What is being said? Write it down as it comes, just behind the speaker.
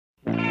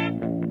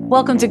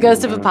Welcome to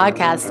Ghost of a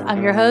Podcast.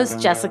 I'm your host,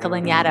 Jessica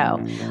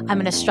Lanyadoo. I'm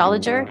an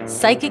astrologer,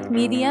 psychic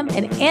medium,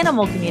 and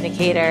animal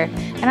communicator,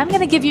 and I'm going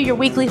to give you your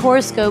weekly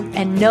horoscope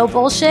and no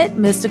bullshit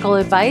mystical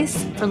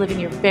advice for living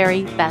your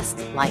very best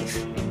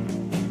life.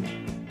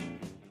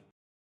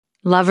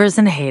 Lovers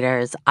and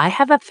haters, I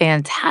have a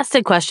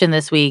fantastic question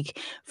this week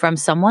from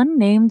someone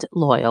named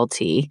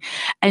Loyalty.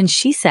 And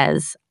she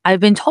says,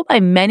 I've been told by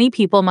many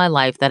people in my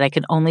life that I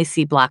can only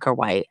see black or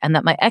white and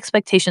that my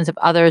expectations of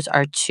others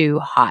are too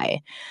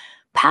high.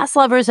 Past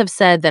lovers have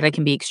said that I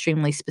can be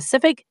extremely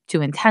specific,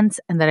 too intense,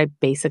 and that I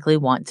basically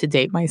want to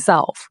date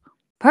myself.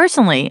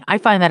 Personally, I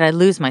find that I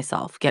lose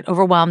myself, get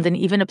overwhelmed, and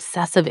even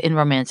obsessive in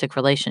romantic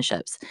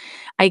relationships.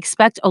 I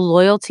expect a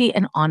loyalty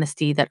and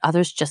honesty that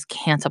others just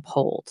can't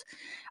uphold.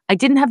 I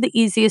didn't have the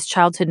easiest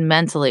childhood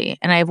mentally,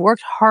 and I have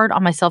worked hard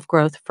on my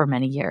self-growth for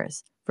many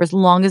years. For as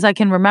long as I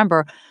can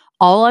remember,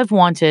 all I've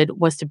wanted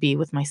was to be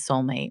with my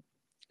soulmate.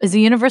 Is the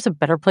universe a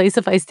better place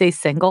if I stay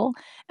single?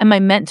 Am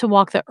I meant to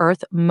walk the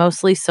earth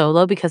mostly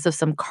solo because of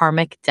some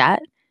karmic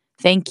debt?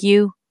 Thank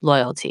you,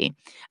 Loyalty.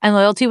 And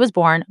Loyalty was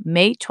born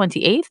May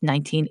 28th,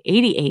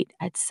 1988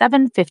 at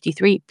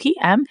 7:53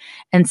 p.m.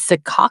 in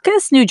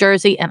Secaucus, New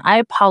Jersey. And I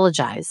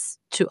apologize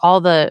to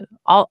all the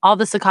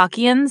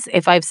Secaucians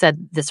if I've said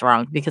this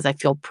wrong, because I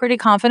feel pretty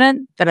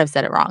confident that I've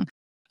said it wrong.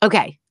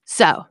 Okay,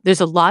 so there's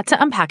a lot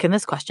to unpack in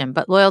this question,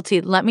 but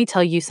Loyalty, let me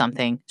tell you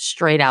something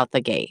straight out the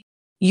gate.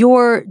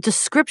 Your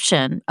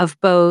description of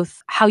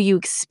both how you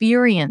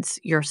experience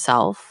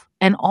yourself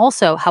and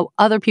also how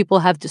other people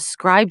have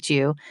described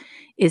you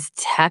is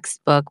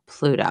textbook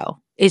Pluto.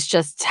 It's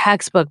just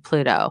textbook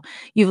Pluto.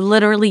 You've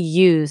literally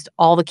used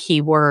all the key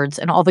words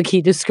and all the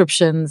key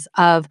descriptions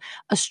of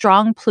a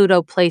strong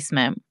Pluto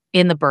placement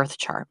in the birth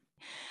chart.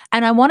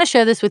 And I want to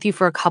share this with you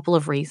for a couple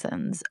of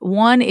reasons.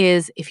 One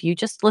is if you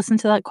just listen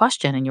to that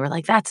question and you were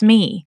like, that's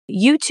me,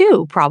 you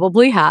too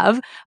probably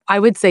have, I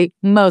would say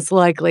most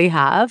likely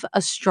have,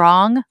 a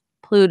strong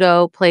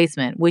Pluto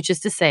placement, which is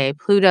to say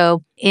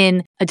Pluto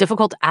in a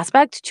difficult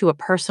aspect to a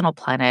personal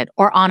planet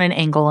or on an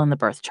angle in the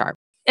birth chart.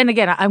 And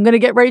again, I'm going to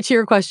get right to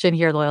your question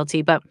here,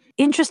 Loyalty, but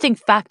interesting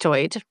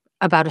factoid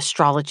about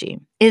astrology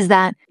is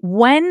that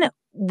when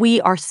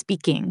we are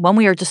speaking, when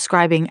we are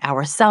describing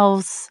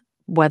ourselves,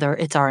 whether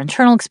it's our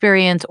internal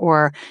experience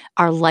or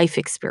our life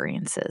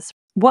experiences,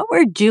 what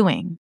we're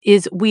doing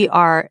is we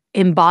are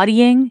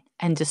embodying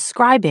and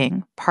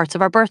describing parts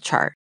of our birth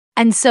chart.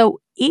 And so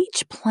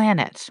each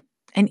planet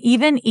and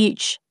even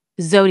each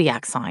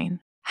zodiac sign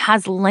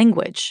has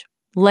language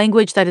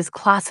that is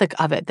classic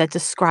of it, that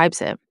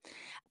describes it.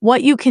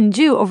 What you can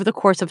do over the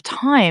course of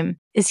time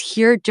is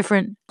hear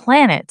different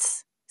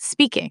planets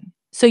speaking.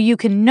 So you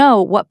can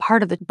know what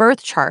part of the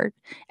birth chart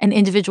an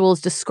individual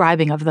is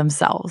describing of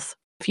themselves.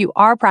 If you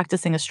are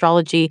practicing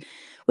astrology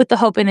with the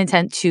hope and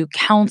intent to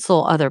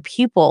counsel other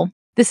people,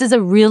 this is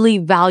a really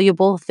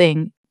valuable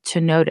thing to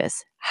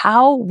notice.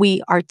 How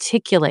we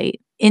articulate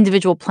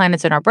individual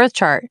planets in our birth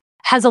chart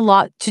has a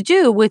lot to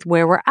do with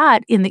where we're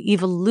at in the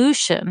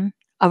evolution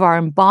of our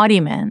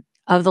embodiment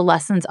of the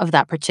lessons of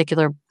that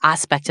particular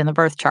aspect in the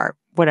birth chart,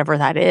 whatever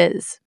that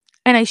is.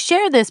 And I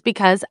share this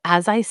because,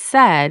 as I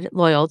said,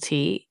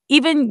 Loyalty,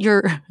 even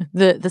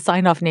the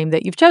sign-off name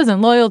that you've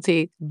chosen,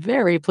 Loyalty,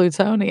 very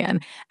Plutonian.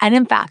 And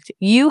in fact,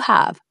 you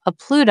have a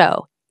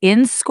Pluto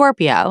in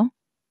Scorpio,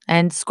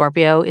 and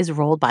Scorpio is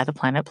ruled by the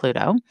planet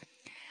Pluto.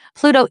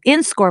 Pluto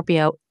in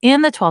Scorpio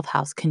in the 12th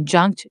house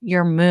conjunct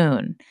your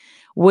moon,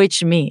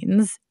 which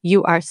means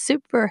you are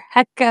super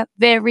hecka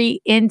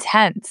very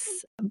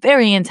intense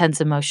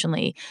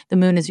emotionally. The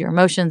moon is your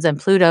emotions and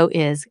Pluto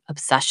is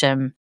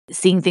obsession,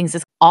 seeing things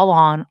as all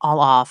on, all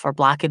off, or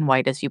black and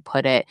white, as you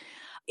put it.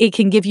 It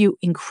can give you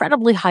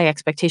incredibly high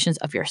expectations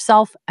of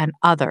yourself and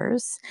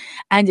others,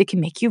 and it can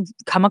make you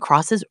come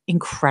across as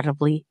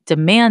incredibly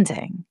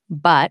demanding.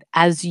 But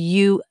as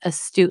you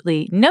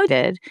astutely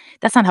noted,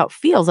 that's not how it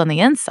feels on the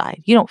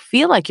inside. You don't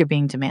feel like you're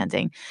being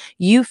demanding.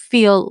 You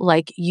feel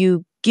like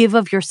you give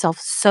of yourself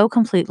so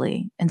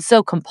completely and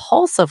so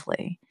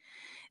compulsively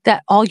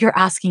that all you're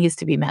asking is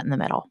to be met in the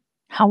middle.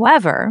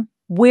 However,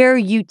 where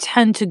you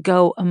tend to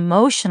go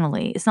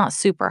emotionally is not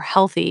super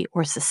healthy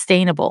or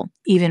sustainable,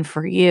 even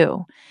for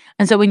you.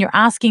 And so when you're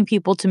asking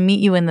people to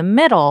meet you in the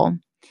middle,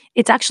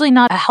 it's actually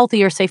not a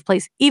healthy or safe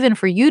place even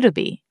for you to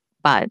be.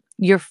 But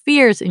your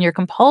fears and your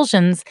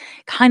compulsions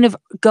kind of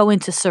go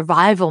into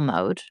survival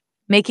mode,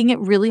 making it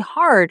really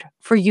hard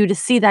for you to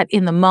see that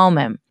in the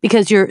moment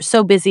because you're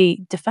so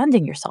busy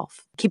defending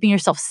yourself, keeping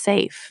yourself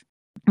safe.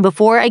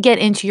 Before I get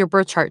into your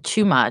birth chart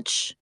too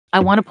much,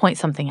 I want to point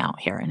something out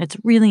here, and it's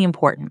really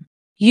important.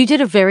 You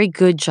did a very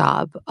good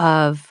job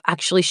of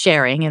actually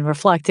sharing and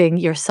reflecting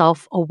your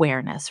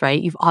self-awareness,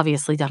 right? You've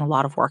obviously done a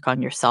lot of work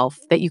on yourself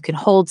that you can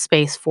hold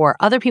space for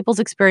other people's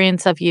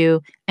experience of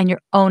you and your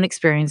own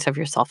experience of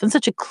yourself in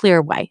such a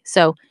clear way.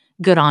 So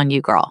good on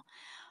you, girl.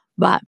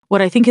 But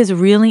what I think is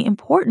really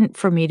important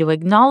for me to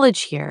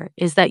acknowledge here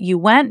is that you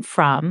went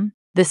from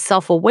this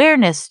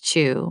self-awareness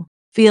to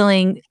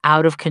feeling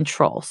out of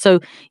control.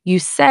 So you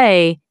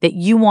say that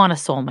you want a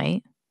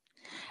soulmate,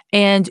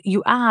 and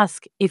you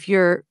ask if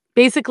you're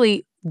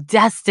basically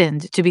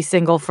destined to be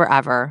single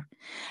forever,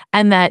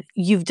 and that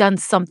you've done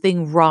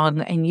something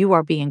wrong and you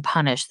are being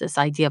punished. This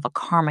idea of a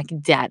karmic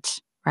debt,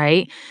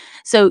 right?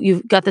 So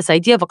you've got this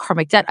idea of a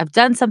karmic debt. I've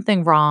done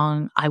something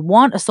wrong. I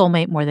want a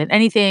soulmate more than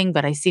anything,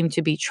 but I seem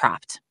to be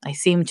trapped. I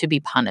seem to be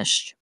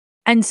punished.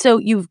 And so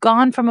you've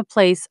gone from a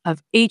place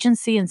of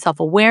agency and self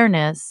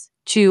awareness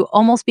to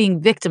almost being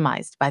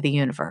victimized by the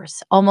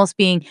universe, almost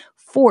being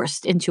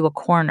forced into a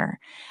corner.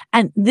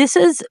 And this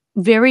is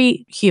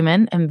very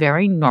human and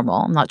very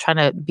normal. I'm not trying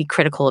to be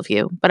critical of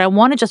you, but I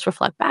want to just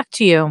reflect back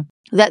to you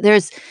that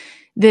there's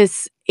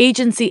this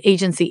agency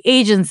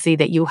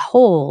that you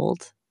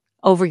hold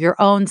over your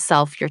own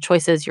self, your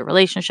choices, your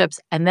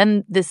relationships, and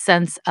then this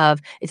sense of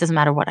it doesn't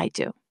matter what I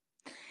do.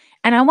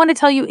 And I want to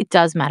tell you, it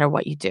does matter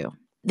what you do.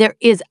 There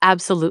is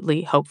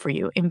absolutely hope for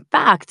you. In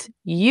fact,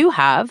 you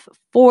have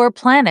 4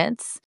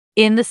 planets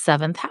in the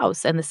 7th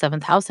house, and the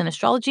 7th house in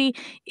astrology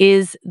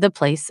is the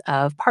place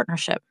of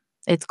partnership.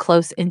 It's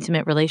close,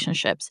 intimate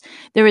relationships.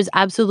 There is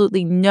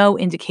absolutely no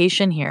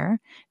indication here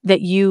that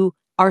you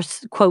are,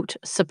 quote,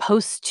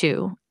 supposed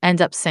to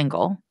end up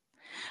single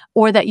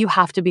or that you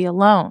have to be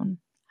alone.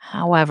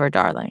 However,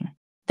 darling,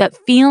 that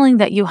feeling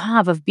that you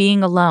have of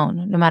being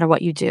alone, no matter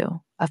what you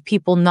do, of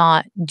people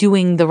not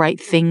doing the right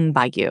thing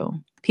by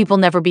you, people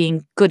never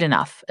being good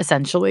enough,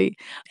 essentially,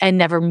 and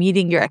never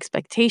meeting your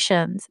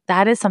expectations,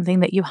 that is something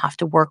that you have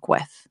to work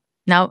with.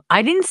 Now,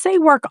 I didn't say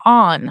work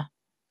on.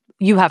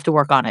 You have to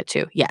work on it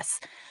too, yes.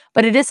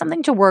 But it is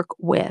something to work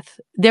with.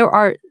 There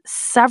are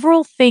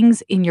several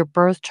things in your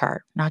birth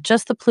chart, not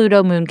just the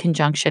Pluto moon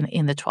conjunction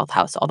in the 12th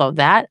house, although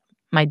that,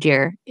 my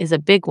dear, is a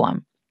big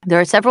one. There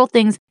are several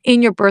things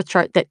in your birth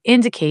chart that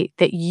indicate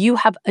that you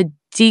have a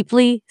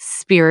deeply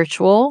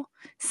spiritual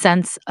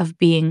sense of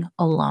being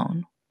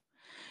alone.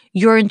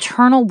 Your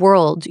internal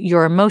world,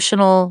 your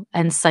emotional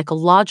and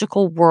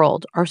psychological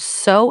world are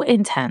so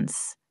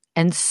intense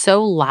and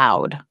so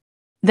loud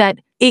that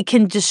it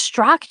can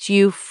distract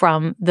you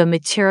from the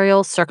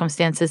material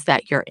circumstances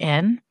that you're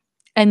in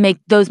and make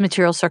those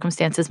material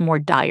circumstances more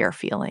dire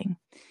feeling.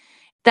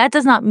 That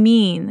does not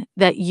mean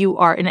that you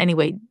are in any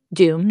way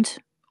doomed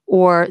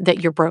or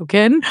that you're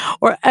broken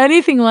or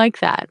anything like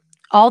that.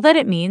 All that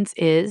it means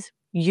is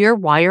your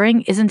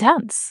wiring is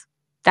intense.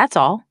 That's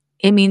all.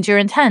 It means you're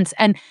intense.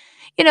 And,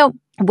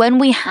 when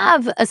we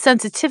have a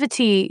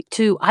sensitivity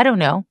to, I don't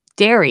know,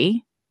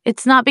 dairy,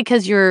 it's not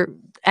because you're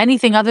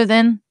anything other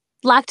than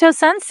lactose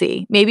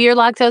sensi. Maybe you're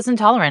lactose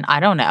intolerant. I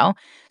don't know.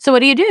 So what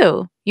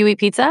do? You eat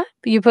pizza?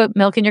 You put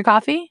milk in your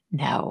coffee?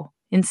 No.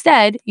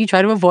 Instead, you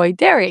try to avoid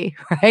dairy,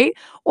 right?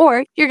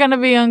 Or you're going to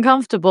be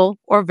uncomfortable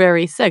or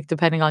very sick,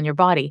 depending on your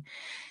body.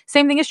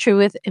 Same thing is true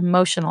with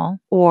emotional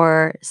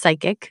or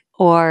psychic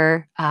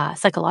or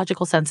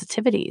psychological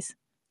sensitivities.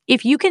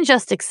 If you can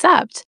just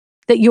accept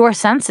that you're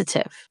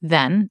sensitive,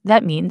 then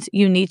that means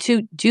you need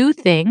to do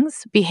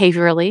things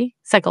behaviorally,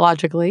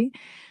 psychologically,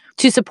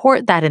 to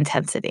support that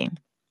intensity.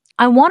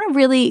 I want to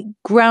really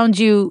ground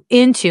you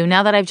into,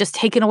 now that I've just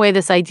taken away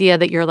this idea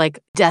that you're like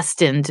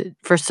destined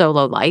for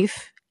solo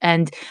life,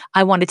 and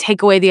I want to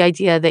take away the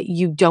idea that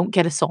you don't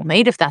get a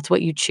soulmate if that's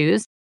what you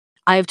choose.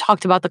 I have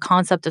talked about the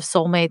concept of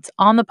soulmates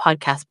on the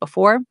podcast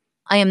before.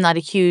 I am not a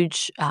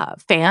huge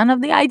fan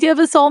of the idea of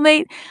a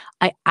soulmate.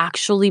 I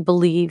actually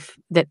believe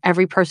that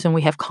every person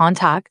we have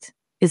contact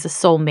is a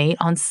soulmate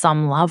on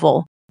some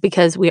level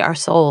because we are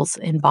souls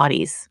in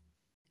bodies.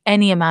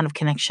 Any amount of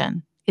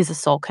connection is a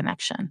soul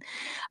connection.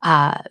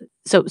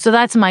 So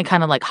that's my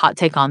kind of like hot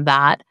take on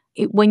that.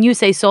 When you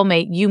say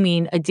soulmate, you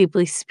mean a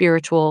deeply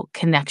spiritual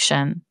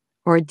connection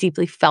or a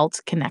deeply felt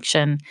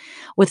connection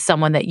with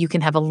someone that you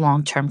can have a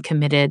long-term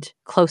committed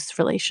close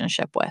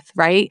relationship with,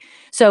 right?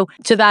 So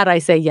to that I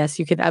say, yes,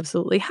 you can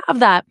absolutely have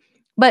that.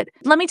 But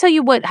let me tell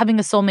you what having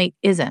a soulmate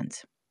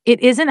isn't. It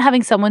isn't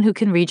having someone who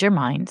can read your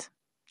mind.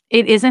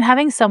 It isn't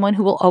having someone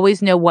who will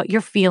always know what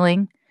you're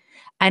feeling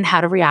and how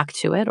to react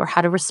to it or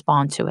how to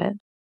respond to it.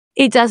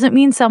 It doesn't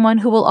mean someone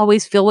who will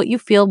always feel what you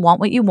feel,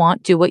 want what you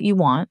want, do what you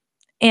want.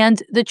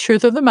 And the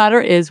truth of the matter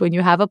is when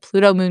you have a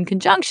Pluto moon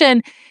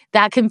conjunction,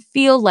 that can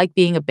feel like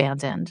being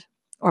abandoned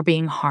or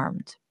being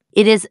harmed.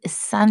 It is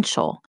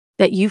essential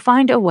that you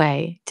find a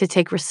way to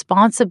take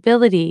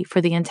responsibility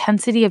for the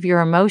intensity of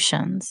your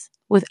emotions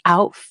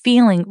without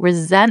feeling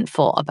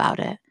resentful about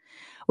it,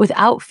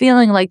 without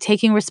feeling like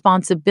taking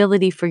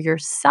responsibility for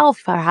yourself,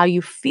 for how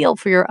you feel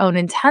for your own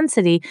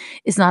intensity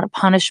is not a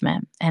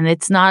punishment. And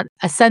it's not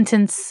a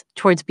sentence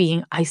towards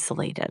being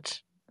isolated.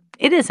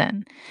 It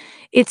isn't.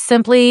 It's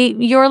simply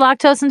your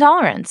lactose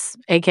intolerance,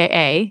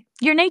 AKA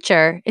your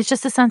nature. It's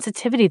just a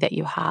sensitivity that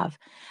you have.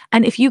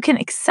 And if you can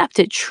accept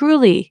it,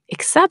 truly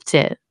accept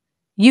it,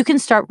 you can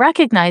start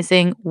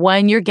recognizing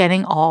when you're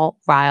getting all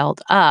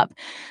riled up.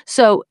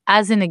 So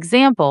as an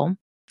example,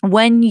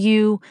 when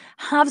you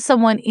have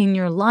someone in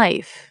your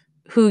life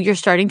who you're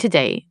starting to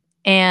date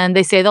and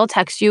they say they'll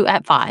text you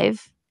at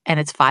 5 and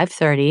it's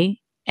 5:30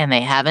 and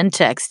they haven't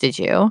texted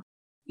you,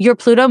 your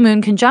Pluto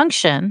moon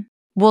conjunction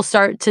will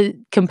start to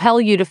compel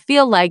you to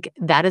feel like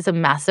that is a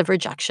massive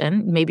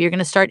rejection. Maybe you're going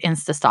to start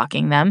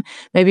Insta-stalking them.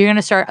 Maybe you're going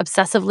to start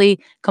obsessively,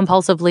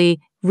 compulsively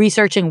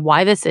researching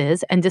why this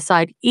is and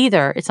decide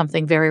either it's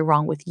something very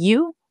wrong with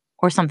you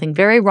or something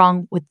very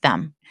wrong with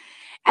them.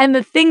 And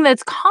the thing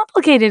that's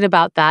complicated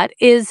about that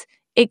is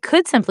it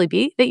could simply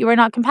be that you are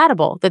not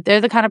compatible, that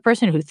they're the kind of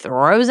person who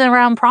throws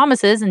around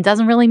promises and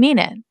doesn't really mean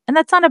it. And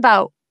that's not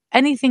about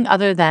anything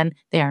other than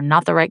they are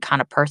not the right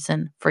kind of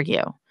person for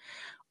you.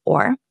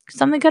 Or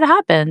something could have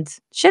happened.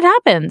 Shit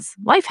happens.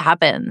 Life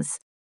happens.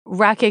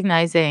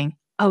 Recognizing,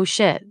 oh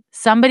shit,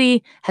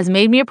 somebody has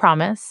made me a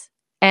promise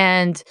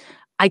and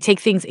I take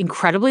things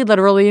incredibly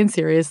literally and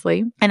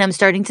seriously, and I'm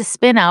starting to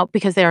spin out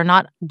because they are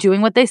not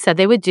doing what they said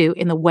they would do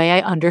in the way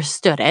I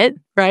understood it,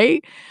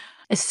 right?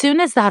 As soon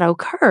as that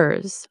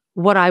occurs,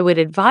 what I would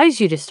advise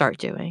you to start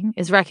doing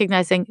is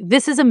recognizing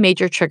this is a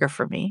major trigger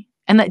for me.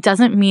 And that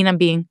doesn't mean I'm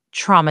being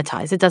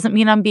traumatized. It doesn't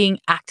mean I'm being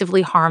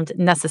actively harmed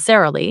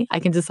necessarily. I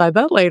can decide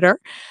that later.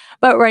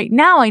 But right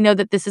now, I know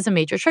that this is a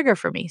major trigger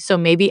for me. So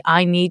maybe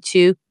I need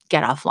to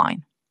get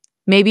offline.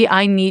 Maybe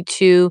I need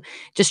to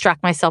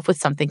distract myself with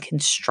something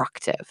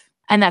constructive.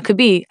 And that could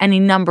be any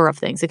number of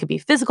things. It could be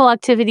physical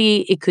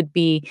activity. It could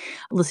be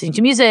listening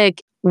to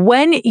music.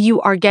 When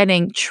you are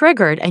getting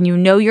triggered and you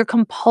know your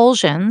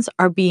compulsions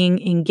are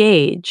being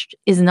engaged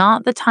is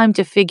not the time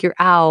to figure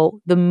out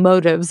the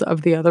motives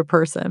of the other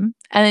person.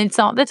 And it's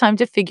not the time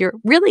to figure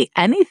really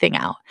anything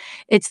out.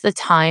 It's the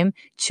time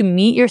to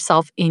meet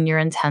yourself in your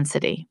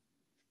intensity.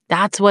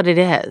 That's what it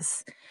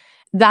is.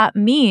 That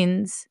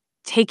means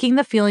taking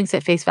the feelings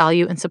at face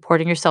value and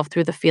supporting yourself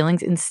through the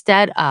feelings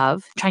instead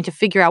of trying to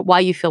figure out why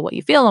you feel what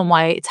you feel and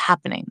why it's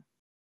happening.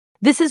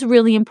 This is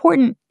really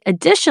important,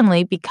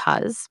 additionally,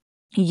 because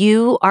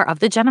you are of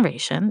the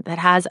generation that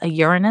has a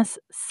Uranus,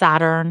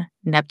 Saturn,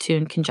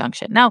 Neptune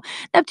conjunction. Now,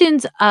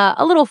 Neptune's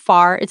a little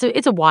far.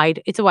 It's a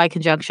wide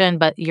conjunction,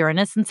 but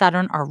Uranus and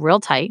Saturn are real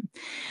tight.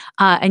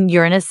 And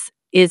Uranus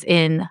is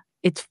in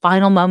its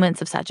final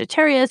moments of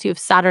Sagittarius. You have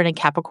Saturn in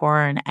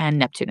Capricorn and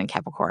Neptune in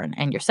Capricorn,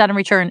 and your Saturn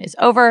return is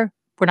over.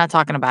 We're not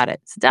talking about it.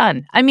 It's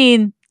done. I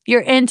mean,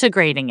 you're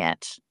integrating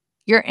it.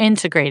 You're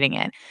integrating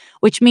it,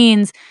 which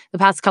means the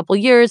past couple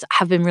of years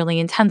have been really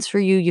intense for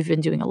you. You've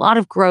been doing a lot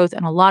of growth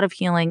and a lot of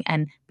healing.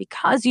 And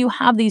because you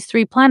have these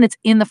 3 planets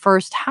in the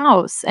first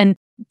house, and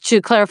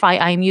to clarify,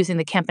 I am using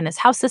the Campanus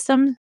house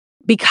system.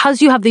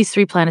 Because you have these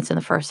 3 planets in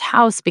the first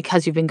house,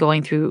 because you've been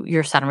going through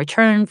your Saturn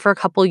return for a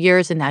couple of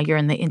years and now you're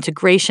in the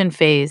integration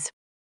phase,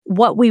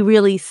 what we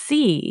really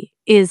see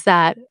is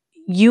that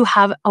you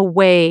have a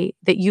way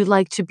that you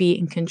like to be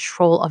in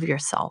control of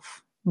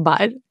yourself.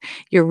 But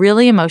you're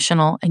really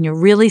emotional and you're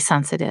really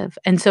sensitive.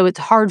 And so it's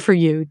hard for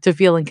you to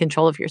feel in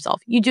control of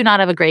yourself. You do not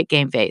have a great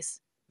game face,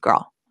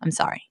 girl. I'm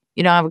sorry.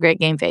 You don't have a great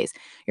game face.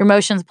 Your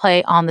emotions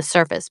play on the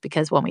surface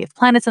because when we have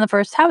planets in the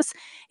first house,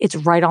 it's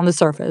right on the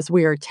surface.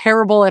 We are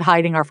terrible at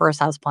hiding our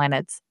first house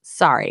planets.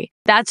 Sorry.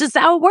 That's just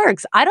how it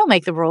works. I don't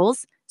make the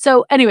rules.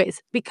 So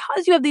anyways,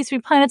 because you have these 3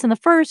 planets in the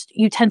first,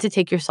 you tend to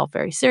take yourself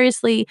very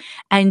seriously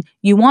and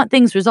you want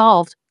things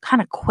resolved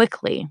kind of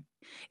quickly.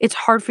 It's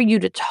hard for you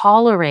to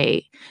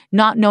tolerate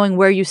not knowing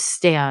where you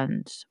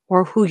stand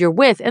or who you're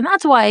with. And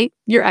that's why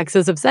your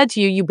exes have said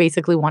to you, you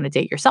basically want to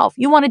date yourself.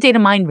 You want to date a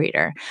mind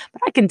reader.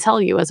 But I can tell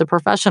you as a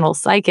professional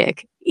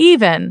psychic,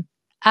 even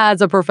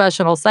as a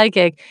professional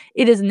psychic,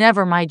 it is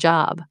never my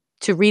job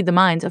to read the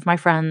minds of my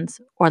friends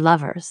or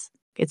lovers.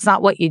 It's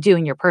not what you do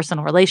in your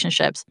personal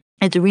relationships.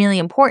 It's really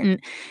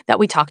important that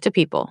we talk to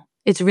people.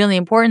 It's really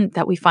important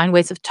that we find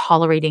ways of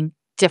tolerating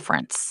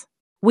difference.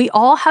 We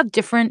all have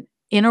different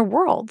inner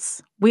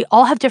worlds. We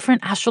all have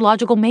different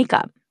astrological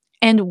makeup,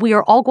 and we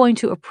are all going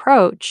to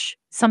approach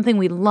something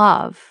we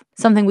love,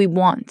 something we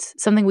want,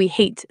 something we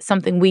hate,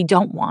 something we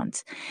don't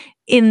want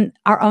in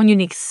our own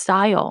unique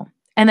style.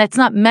 And that's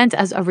not meant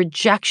as a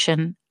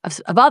rejection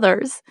of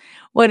others.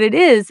 What it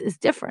is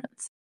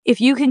difference.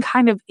 If you can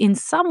kind of in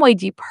some way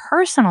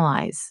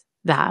depersonalize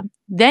that,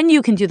 then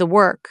you can do the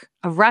work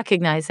of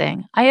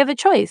recognizing, I have a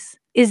choice.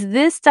 Is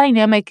this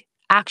dynamic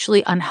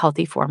actually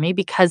unhealthy for me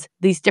because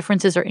these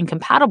differences are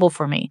incompatible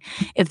for me?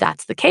 If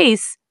that's the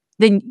case,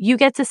 then you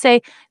get to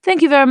say,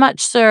 thank you very much,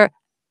 sir,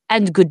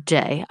 and good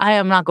day. I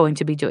am not going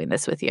to be doing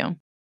this with you.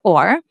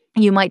 Or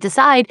you might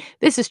decide,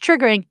 this is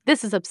triggering,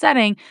 this is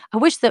upsetting. I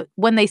wish that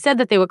when they said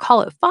that they would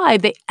call it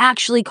 5, they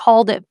actually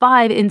called it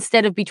 5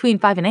 instead of between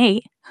 5 and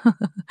 8,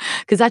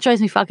 because that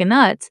drives me fucking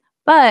nuts.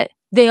 But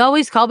they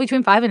always call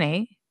between 5 and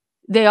 8.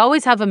 They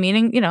always have a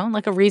meaning,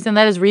 like a reason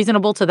that is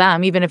reasonable to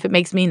them, even if it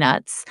makes me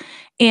nuts.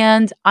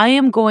 And I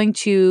am going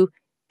to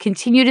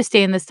continue to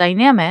stay in this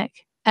dynamic,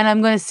 and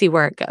I'm going to see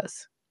where it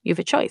goes. You have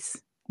a choice.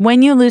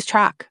 When you lose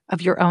track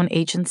of your own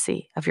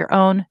agency, of your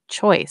own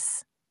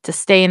choice to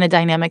stay in a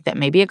dynamic that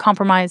may be a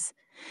compromise,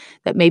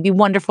 that may be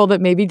wonderful, that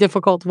may be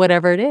difficult,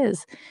 whatever it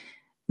is,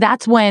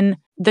 that's when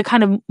the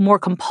kind of more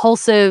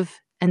compulsive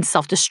and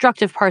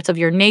self-destructive parts of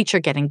your nature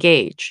get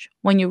engaged.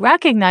 When you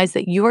recognize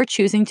that you are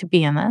choosing to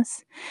be in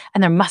this,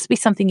 and there must be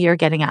something you're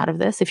getting out of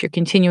this if you're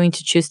continuing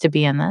to choose to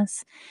be in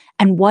this,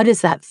 and what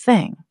is that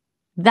thing?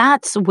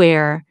 That's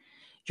where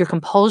your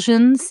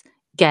compulsions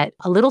get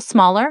a little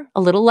smaller,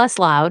 a little less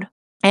loud,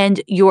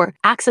 and your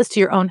access to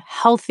your own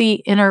healthy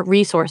inner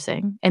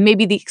resourcing and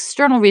maybe the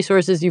external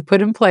resources you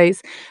put in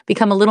place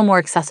become a little more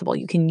accessible.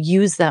 You can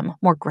use them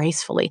more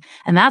gracefully.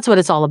 And that's what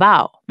it's all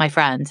about, my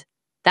friend.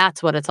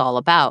 That's what it's all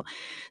about.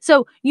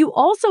 So you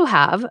also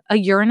have a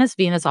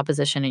Uranus-Venus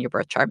opposition in your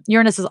birth chart.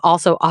 Uranus is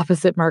also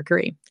opposite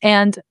Mercury.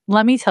 And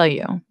let me tell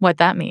you what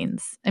that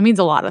means. It means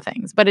a lot of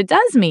things, but it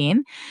does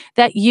mean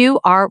that you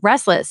are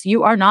restless.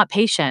 You are not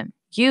patient.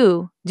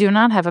 You do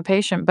not have a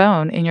patient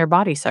bone in your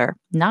body, sir.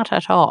 Not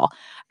at all.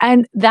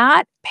 And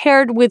that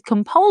paired with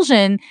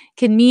compulsion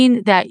can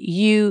mean that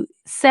you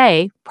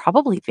say,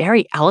 probably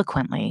very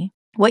eloquently,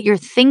 what you're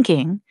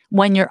thinking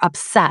when you're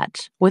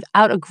upset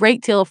without a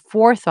great deal of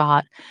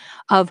forethought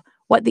of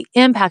what the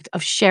impact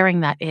of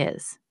sharing that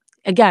is.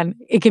 Again,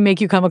 it can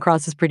make you come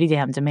across as pretty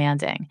damn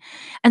demanding.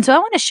 And so I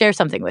want to share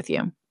something with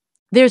you.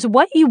 There's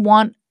what you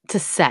want to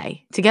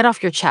say, to get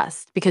off your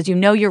chest because you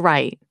know you're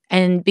right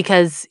and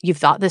because you've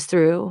thought this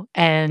through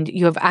and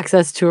you have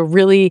access to a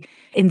really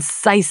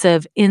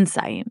incisive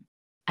insight.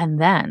 And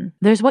then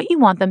there's what you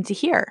want them to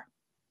hear.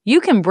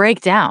 You can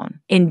break down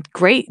in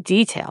great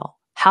detail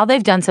how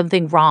they've done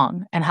something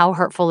wrong and how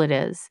hurtful it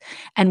is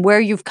and where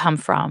you've come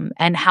from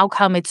and how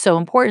come it's so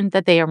important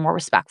that they are more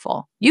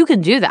respectful. You can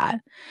do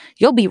that.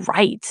 You'll be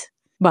right.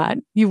 But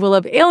you will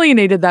have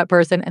alienated that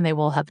person and they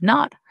will have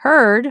not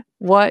heard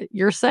what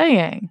you're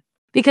saying.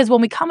 Because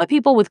when we come at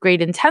people with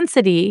great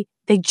intensity,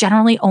 they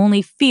generally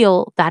only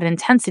feel that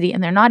intensity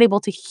and they're not able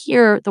to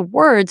hear the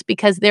words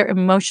because they're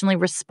emotionally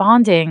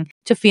responding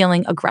to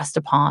feeling aggressed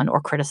upon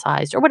or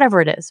criticized or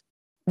whatever it is.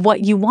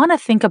 What you want to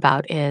think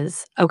about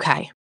is,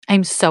 okay,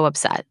 I'm so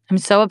upset. I'm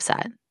so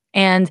upset.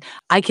 And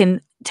I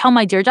can tell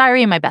my dear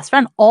diary and my best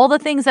friend all the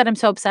things that I'm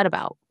so upset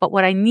about. But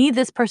what I need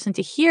this person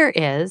to hear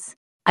is,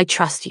 I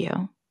trust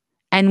you.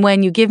 And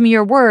when you give me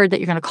your word that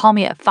you're going to call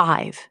me at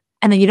 5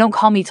 and then you don't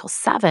call me till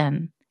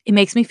 7, it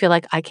makes me feel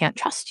like I can't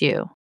trust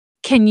you.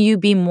 Can you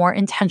be more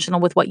intentional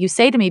with what you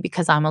say to me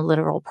because I'm a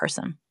literal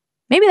person?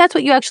 Maybe that's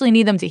what you actually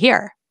need them to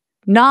hear,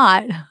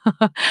 not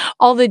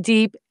all the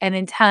deep and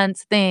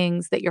intense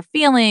things that you're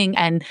feeling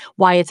and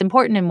why it's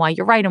important and why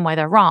you're right and why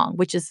they're wrong,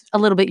 which is a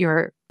little bit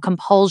your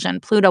compulsion.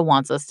 Pluto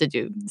wants us to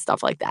do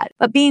stuff like that.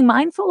 But being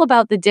mindful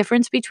about the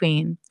difference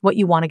between what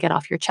you want to get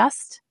off your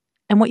chest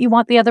and what you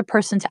want the other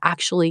person to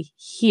actually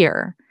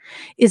hear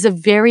is a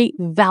very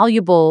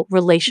valuable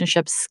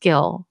relationship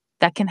skill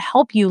that can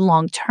help you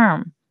long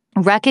term.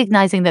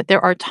 Recognizing that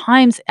there are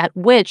times at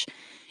which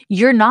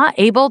you're not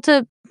able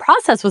to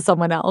process with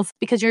someone else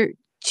because you're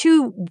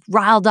too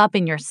riled up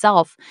in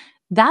yourself.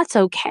 That's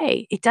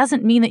okay. It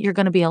doesn't mean that you're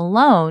going to be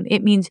alone.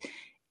 It means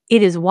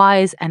it is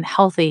wise and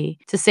healthy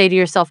to say to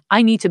yourself,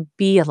 I need to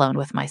be alone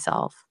with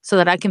myself so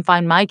that I can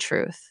find my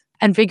truth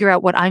and figure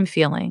out what I'm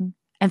feeling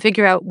and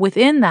figure out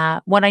within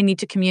that what I need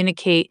to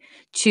communicate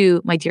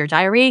to my dear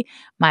diary,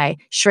 my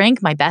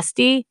shrink, my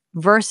bestie,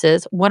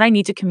 versus what I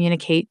need to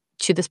communicate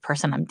to this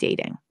person I'm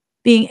dating.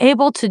 Being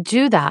able to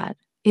do that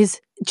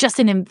is just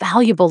an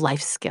invaluable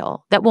life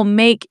skill that will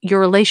make your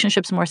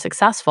relationships more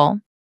successful.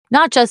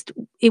 Not just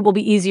it will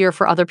be easier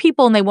for other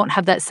people and they won't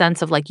have that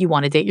sense of like you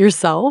want to date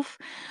yourself,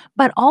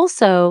 but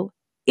also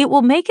it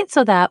will make it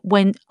so that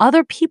when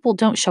other people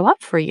don't show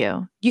up for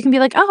you, you can be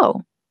like,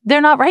 oh,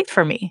 they're not right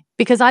for me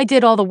because I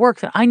did all the work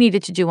that I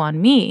needed to do on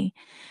me.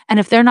 And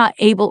if they're not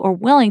able or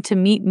willing to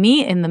meet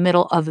me in the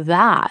middle of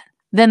that,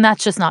 then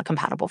that's just not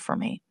compatible for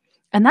me.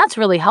 And that's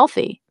really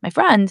healthy. My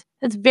friend,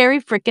 it's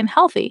very freaking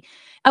healthy.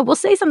 I will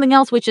say something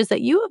else, which is that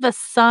you have a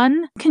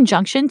sun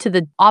conjunction to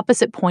the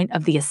opposite point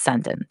of the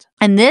ascendant.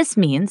 And this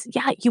means,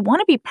 yeah, you want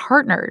to be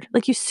partnered.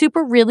 Like you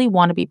super really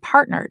want to be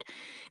partnered.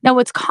 Now,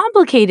 what's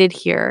complicated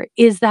here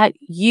is that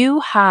you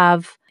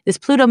have this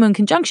Pluto moon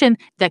conjunction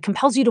that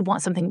compels you to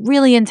want something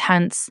really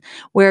intense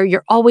where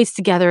you're always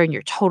together and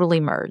you're totally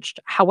merged.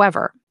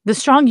 However, the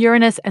strong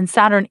Uranus and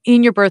Saturn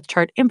in your birth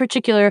chart, in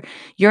particular,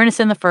 Uranus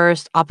in the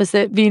 1st,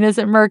 opposite Venus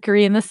and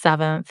Mercury in the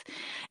 7th,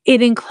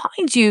 it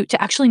inclines you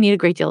to actually need a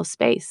great deal of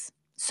space.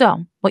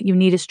 So what you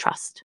need is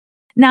trust.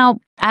 Now,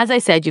 as I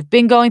said, you've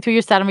been going through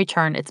your Saturn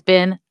return. It's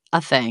been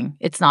a thing.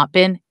 It's not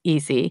been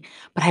easy,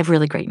 but I have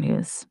really great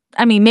news.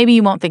 I mean, maybe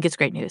you won't think it's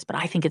great news, but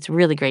I think it's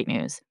really great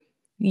news.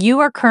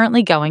 You are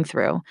currently going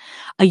through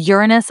a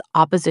Uranus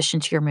opposition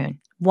to your moon,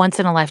 once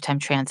in a lifetime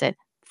transit.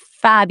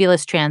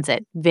 Fabulous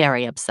transit,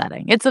 very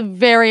upsetting. It's a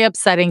very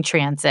upsetting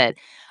transit.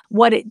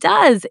 What it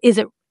does is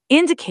it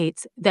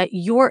indicates that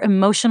your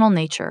emotional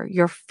nature,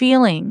 your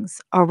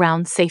feelings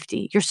around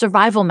safety, your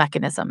survival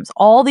mechanisms,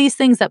 all these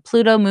things that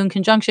Pluto moon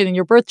conjunction in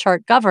your birth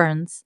chart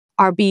governs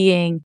are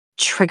being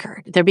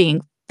triggered. They're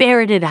being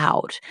ferreted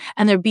out.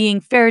 And they're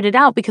being ferreted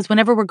out because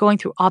whenever we're going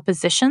through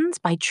oppositions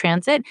by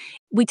transit,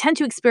 we tend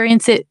to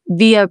experience it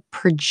via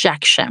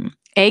projection.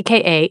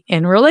 AKA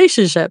in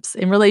relationships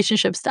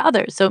to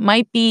others. So it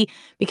might be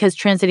because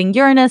transiting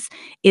Uranus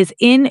is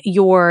in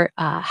your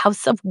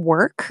house of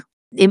work.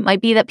 It might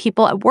be that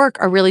people at work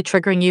are really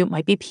triggering you. It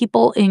might be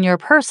people in your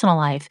personal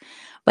life.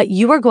 But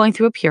you are going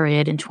through a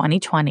period in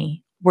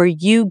 2020 where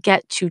you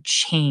get to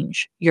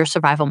change your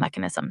survival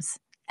mechanisms.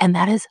 And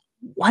that is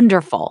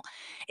wonderful.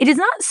 It is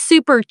not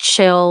super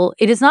chill.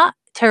 It is not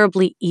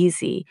terribly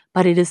easy,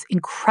 but it is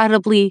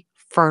incredibly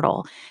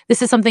fertile.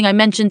 This is something I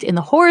mentioned in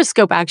the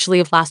horoscope, actually,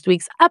 of last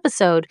week's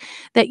episode,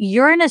 that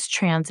Uranus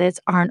transits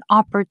are an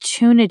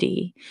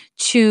opportunity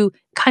to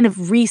kind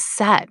of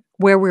reset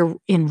where we're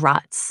in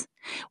ruts.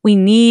 We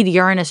need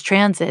Uranus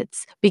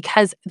transits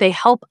because they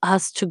help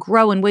us to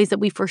grow in ways that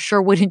we for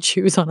sure wouldn't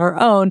choose on our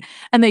own.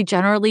 And they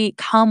generally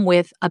come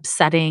with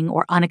upsetting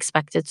or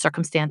unexpected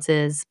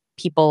circumstances,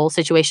 people,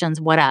 situations,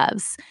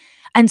 whatevs.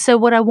 And so,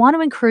 what I want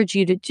to encourage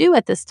you to do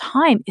at this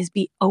time is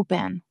be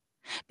open.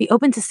 Be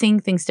open to seeing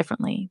things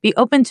differently. Be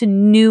open to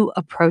new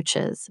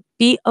approaches.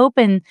 Be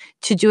open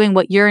to doing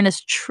what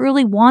Uranus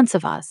truly wants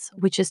of us,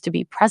 which is to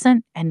be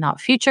present and not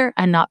future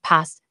and not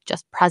past,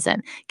 just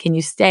present. Can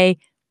you stay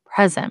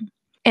present?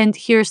 And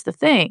here's the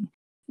thing.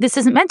 This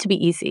isn't meant to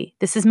be easy.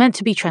 This is meant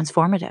to be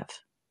transformative.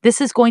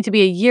 This is going to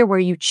be a year where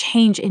you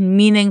change in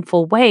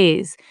meaningful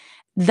ways.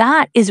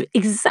 That is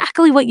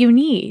exactly what you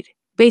need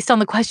based on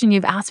the question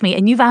you've asked me.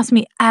 And you've asked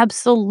me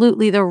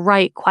absolutely the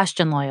right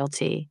question,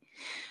 Loyalty.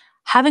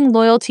 Having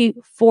loyalty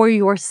for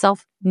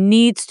yourself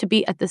needs to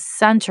be at the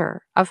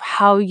center of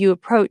how you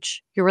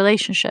approach your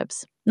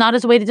relationships, not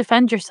as a way to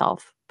defend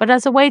yourself, but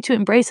as a way to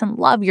embrace and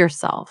love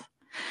yourself.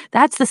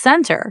 That's the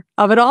center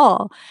of it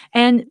all.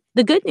 And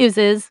the good news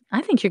is,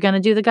 I think you're going to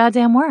do the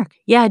goddamn work.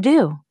 Yeah, I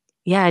do.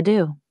 Yeah, I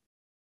do.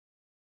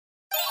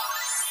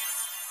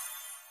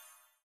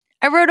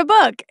 I wrote a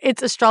book.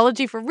 It's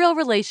Astrology for Real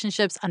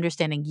Relationships,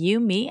 Understanding You,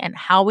 Me, and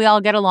How We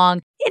All Get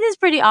Along. It is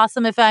pretty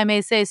awesome, if I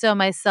may say so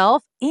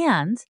myself.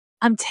 And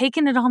I'm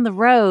taking it on the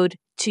road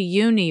to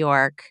you, New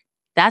York.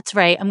 That's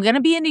right. I'm going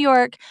to be in New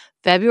York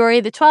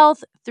February the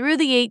 12th through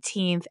the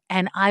 18th,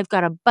 and I've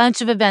got a bunch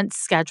of events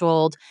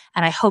scheduled,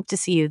 and I hope to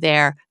see you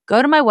there.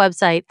 Go to my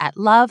website at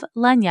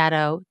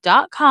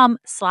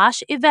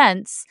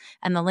lovelanyadoo.com/events,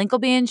 and the link will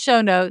be in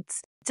show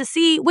notes to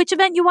see which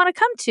event you want to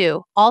come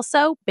to.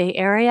 Also, Bay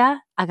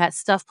Area, I got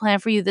stuff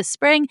planned for you this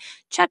spring.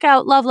 Check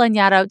out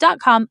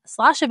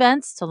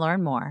lovelanyadoo.com/events to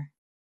learn more.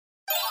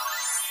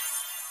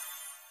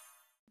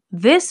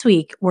 This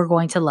week, we're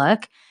going to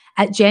look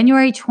at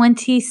January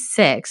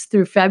 26th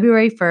through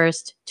February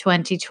 1st,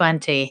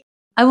 2020.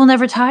 I will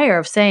never tire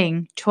of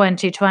saying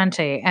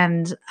 2020,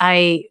 and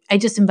I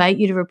just invite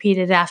you to repeat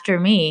it after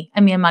me.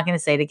 I mean, I'm not going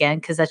to say it again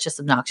because that's just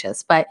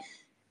obnoxious, but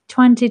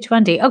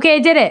 2020. Okay, I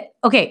did it.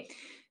 Okay,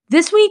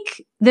 this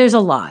week, there's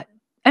a lot.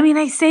 I mean,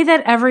 I say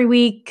that every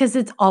week because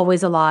it's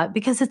always a lot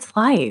because it's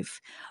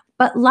life.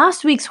 But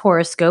last week's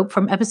horoscope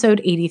from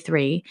episode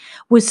 83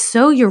 was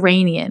so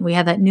Uranian. We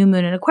had that new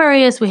moon in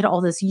Aquarius. We had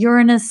all this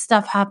Uranus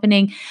stuff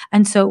happening.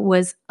 And so it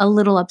was a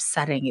little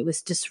upsetting. It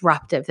was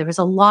disruptive. There was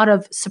a lot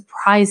of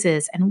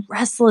surprises and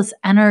restless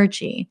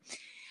energy.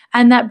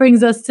 And that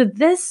brings us to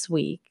this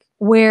week,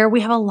 where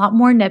we have a lot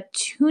more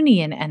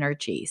Neptunian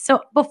energy.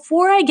 So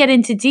before I get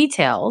into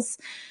details,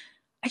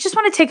 I just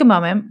want to take a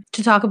moment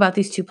to talk about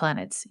these two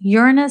planets,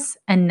 Uranus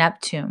and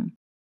Neptune.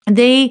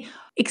 They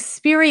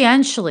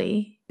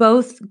experientially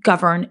both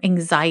govern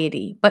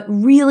anxiety, but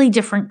really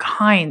different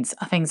kinds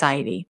of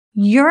anxiety.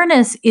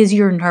 Uranus is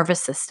your nervous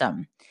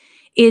system.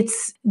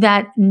 It's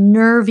that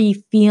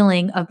nervy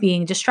feeling of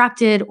being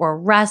distracted or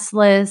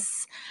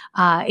restless.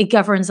 It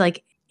governs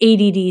like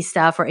ADD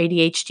stuff or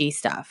ADHD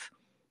stuff.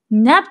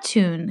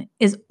 Neptune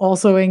is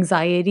also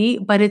anxiety,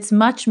 but it's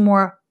much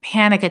more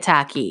panic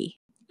attacky.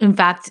 In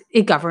fact,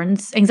 it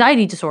governs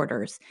anxiety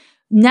disorders.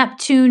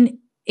 Neptune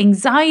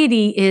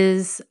anxiety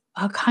is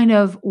a kind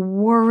of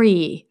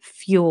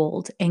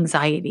worry-fueled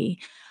anxiety.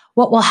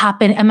 What will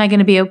happen? Am I going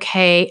to be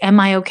okay? Am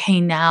I okay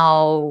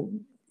now?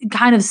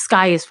 Kind of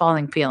sky is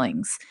falling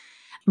feelings.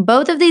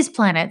 Both of these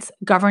planets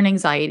govern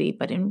anxiety,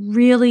 but in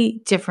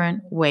really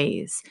different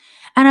ways.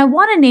 And I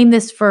want to name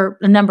this for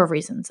a number of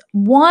reasons.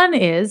 One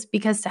is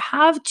because to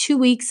have 2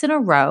 weeks in a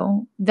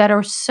row that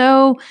are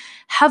so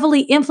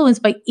heavily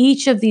influenced by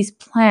each of these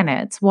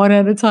planets, one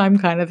at a time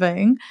kind of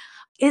thing,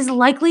 is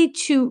likely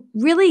to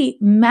really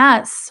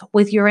mess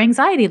with your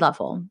anxiety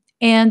level.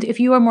 And if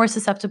you are more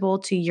susceptible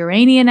to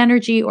Uranian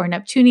energy or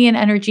Neptunian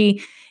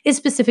energy, is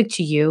specific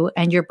to you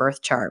and your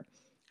birth chart.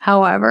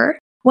 However,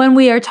 when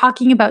we are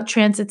talking about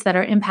transits that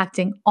are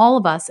impacting all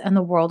of us and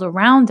the world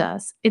around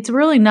us, it's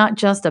really not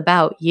just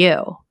about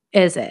you,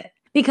 is it?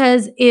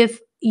 Because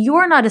if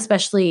you're not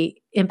especially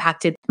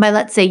impacted by,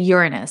 let's say,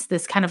 Uranus,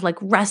 this kind of like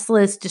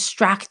restless,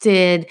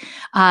 distracted,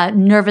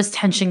 nervous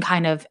tension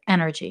kind of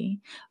energy,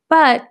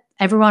 but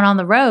everyone on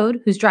the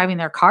road who's driving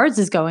their cars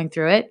is going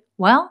through it,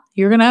 well,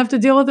 you're going to have to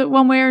deal with it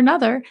one way or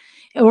another.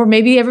 Or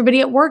maybe everybody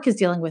at work is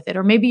dealing with it.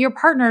 Or maybe your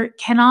partner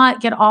cannot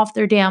get off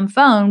their damn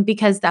phone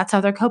because that's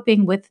how they're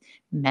coping with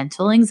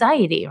mental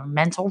anxiety or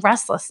mental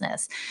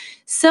restlessness.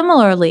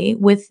 Similarly,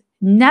 with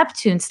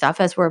Neptune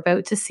stuff, as we're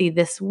about to see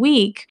this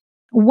week,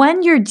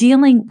 when you're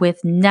dealing with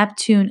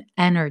Neptune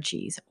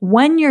energies,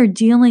 when you're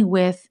dealing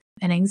with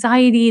an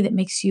anxiety that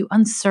makes you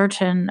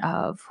uncertain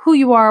of who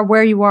you are,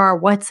 where you are,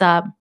 what's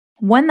up,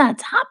 when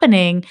that's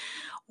happening,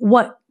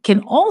 what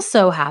can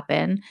also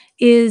happen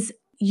is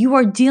you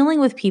are dealing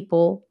with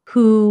people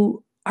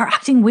who are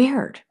acting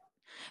weird.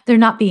 They're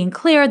not being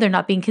clear, they're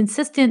not being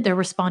consistent, they're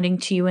responding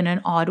to you in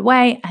an odd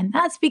way, and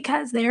that's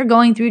because they're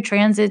going through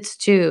transits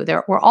too.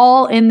 We're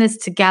all in this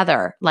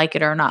together, like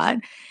it or not.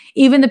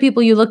 Even the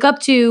people you look up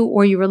to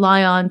or you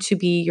rely on to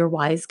be your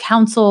wise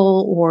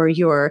counsel or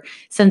your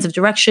sense of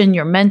direction,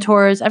 your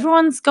mentors,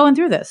 everyone's going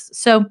through this.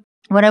 So,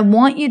 what I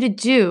want you to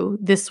do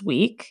this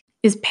week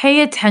is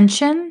pay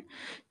attention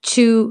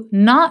to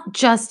not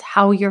just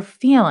how you're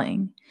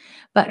feeling,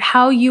 but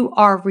how you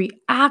are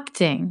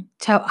reacting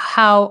to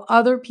how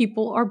other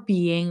people are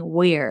being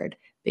weird,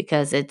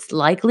 because it's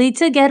likely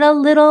to get a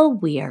little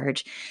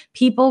weird.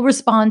 People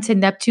respond to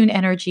Neptune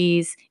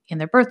energies in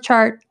their birth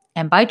chart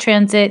and by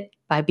transit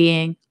by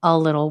being a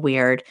little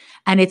weird.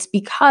 And it's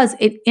because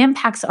it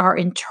impacts our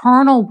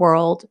internal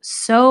world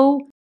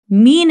so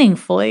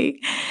meaningfully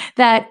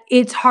that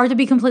it's hard to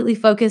be completely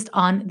focused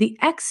on the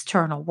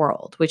external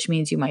world, which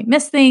means you might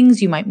miss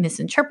things, you might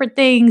misinterpret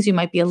things, you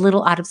might be a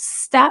little out of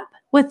step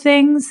with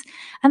things.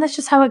 And that's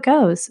just how it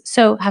goes.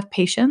 So have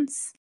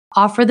patience,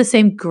 offer the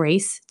same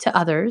grace to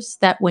others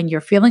that when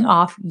you're feeling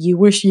off, you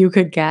wish you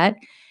could get.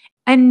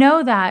 And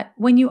know that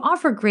when you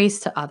offer grace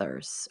to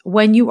others,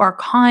 when you are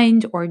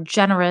kind or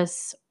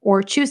generous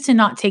or choose to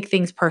not take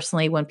things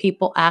personally when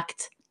people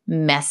act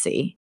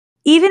messy,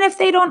 even if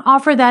they don't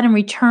offer that in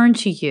return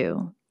to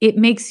you, it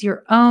makes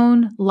your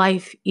own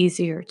life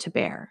easier to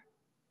bear.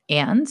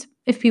 And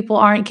if people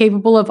aren't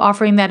capable of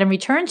offering that in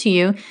return to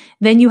you,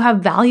 then you have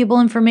valuable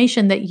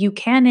information that you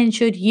can and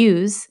should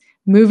use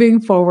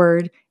moving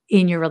forward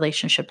in your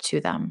relationship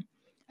to them.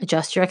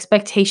 Adjust your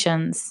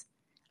expectations,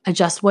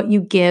 adjust what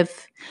you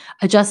give,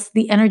 adjust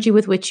the energy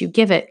with which you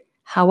give it.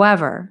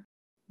 However,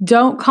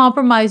 don't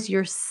compromise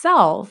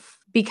yourself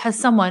because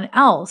someone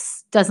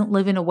else doesn't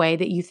live in a way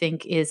that you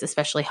think is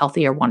especially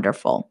healthy or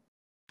wonderful.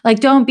 Like,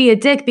 don't be a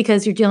dick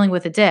because you're dealing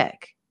with a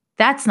dick.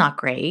 That's not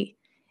great.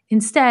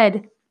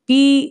 Instead,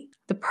 be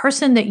the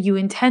person that you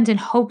intend and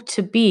hope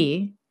to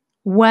be,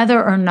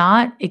 whether or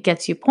not it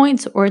gets you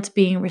points or it's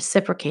being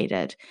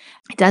reciprocated.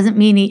 It doesn't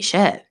mean eat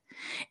shit.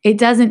 It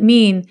doesn't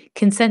mean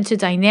consent to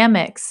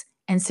dynamics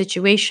and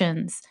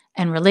situations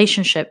and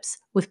relationships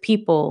with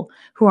people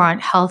who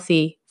aren't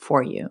healthy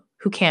for you,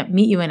 who can't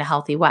meet you in a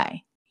healthy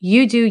way.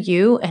 You do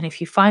you, and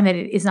if you find that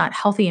it is not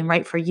healthy and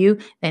right for you,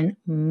 then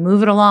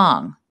move it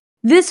along.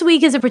 This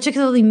week is a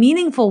particularly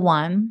meaningful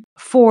one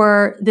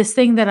for this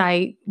thing that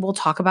I will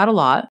talk about a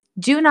lot.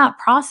 Do not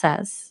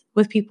process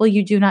with people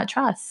you do not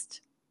trust.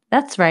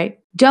 That's right.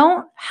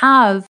 Don't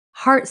have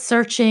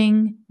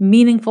heart-searching,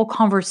 meaningful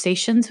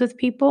conversations with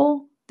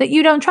people that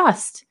you don't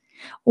trust.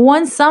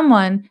 Once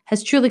someone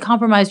has truly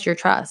compromised your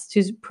trust,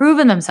 who's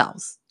proven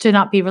themselves to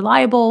not be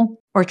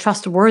reliable or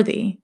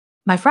trustworthy,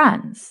 my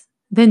friends,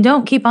 then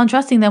don't keep on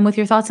trusting them with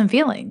your thoughts and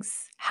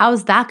feelings.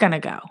 How's that going to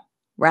go?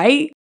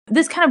 Right?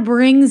 This kind of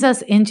brings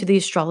us into the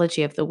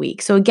astrology of the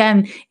week. So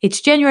again,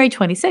 it's January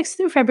 26th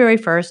through February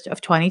 1st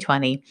of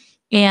 2020.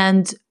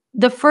 And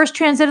the first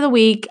transit of the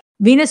week,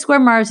 Venus square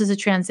Mars, is a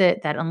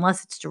transit that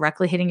unless it's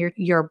directly hitting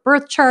your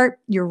birth chart,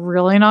 you're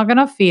really not going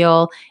to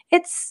feel.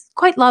 It's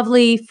quite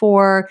lovely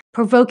for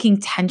provoking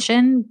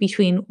tension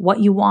between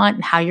what you want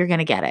and how you're going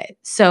to get it.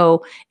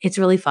 So it's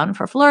really fun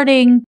for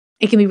flirting.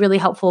 It can be really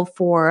helpful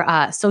for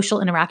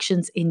social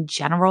interactions in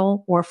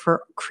general or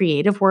for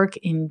creative work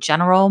in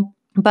general.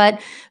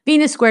 But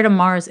Venus square to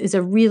Mars is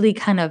a really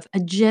kind of a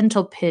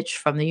gentle pitch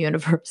from the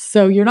universe.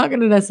 So you're not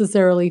going to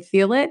necessarily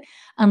feel it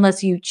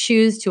unless you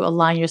choose to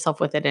align yourself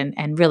with it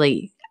and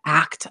really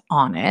act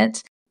on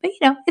it. But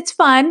it's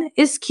fun,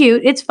 it's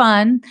cute, it's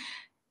fun.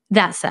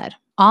 That said,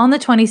 on the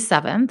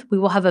 27th, we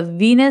will have a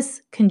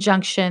Venus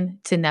conjunction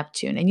to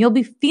Neptune, and you'll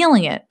be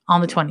feeling it on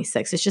the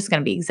 26th. It's just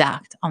going to be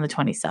exact on the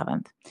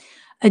 27th.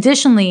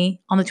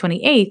 Additionally, on the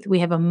 28th, we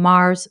have a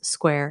Mars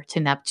square to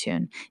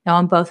Neptune. Now,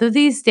 on both of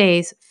these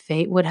days,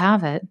 fate would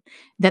have it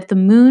that the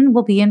moon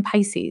will be in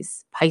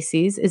Pisces.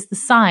 Pisces is the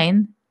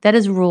sign that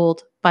is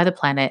ruled by the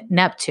planet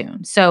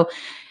Neptune. So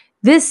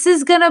this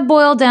is going to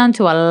boil down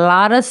to a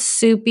lot of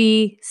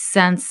soupy,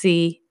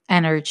 sensy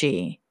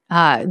energy.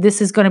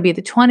 This is going to be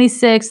the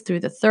 26th through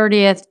the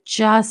 30th,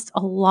 just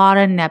a lot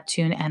of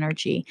Neptune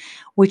energy,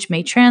 which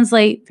may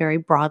translate very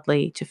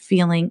broadly to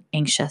feeling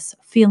anxious,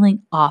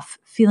 feeling off,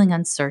 feeling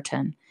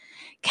uncertain,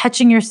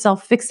 catching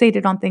yourself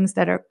fixated on things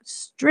that are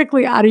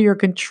strictly out of your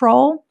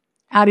control,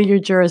 out of your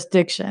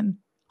jurisdiction,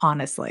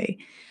 honestly.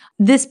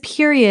 This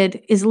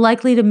period is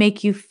likely to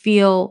make you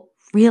feel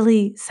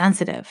really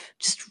sensitive,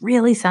 just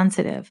really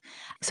sensitive.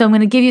 So I'm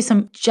going to give you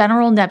some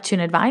general Neptune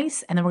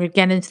advice, and then we're going to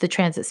get into the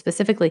transit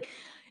specifically.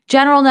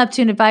 General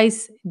Neptune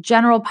advice,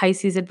 general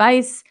Pisces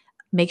advice,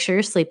 make sure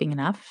you're sleeping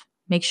enough.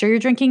 Make sure you're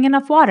drinking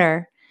enough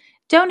water.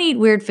 Don't eat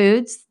weird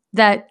foods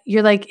that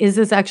you're like, is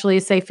this actually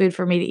a safe food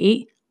for me to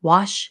eat?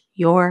 Wash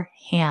your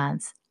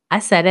hands. I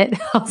said it.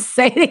 I'll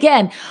say it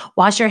again.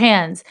 Wash your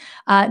hands.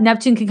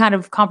 Neptune can kind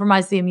of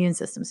compromise the immune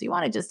system. So you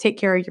want to just take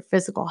care of your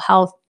physical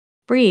health.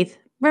 Breathe.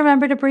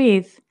 Remember to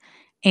breathe.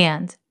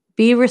 And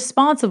be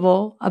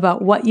responsible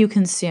about what you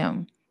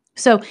consume.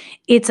 So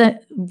it's a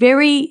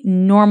very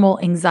normal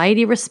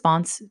anxiety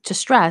response to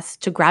stress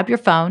to grab your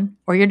phone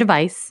or your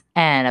device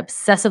and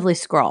obsessively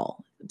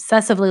scroll,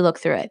 obsessively look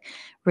through it.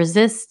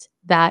 Resist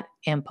that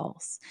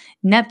impulse.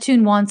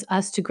 Neptune wants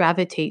us to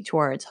gravitate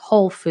towards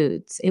whole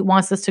foods. It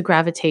wants us to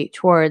gravitate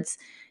towards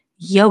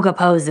yoga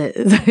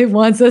poses. It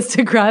wants us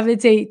to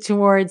gravitate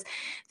towards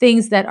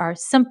things that are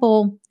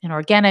simple and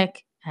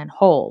organic and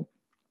whole.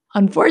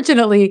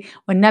 Unfortunately,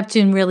 when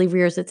Neptune really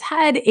rears its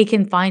head, it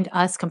can find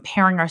us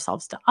comparing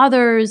ourselves to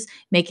others,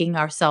 making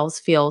ourselves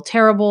feel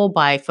terrible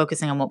by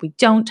focusing on what we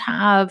don't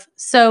have.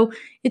 So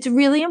it's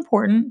really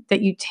important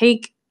that you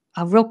take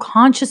a real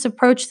conscious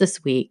approach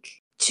this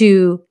week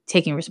to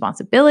taking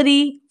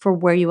responsibility for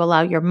where you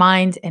allow your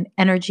mind and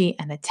energy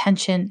and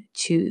attention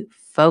to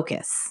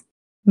focus.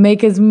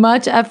 Make as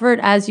much effort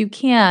as you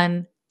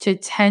can to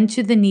tend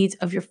to the needs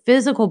of your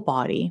physical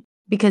body,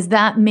 because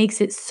that makes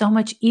it so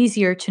much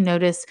easier to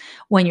notice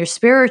when your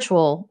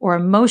spiritual or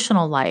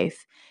emotional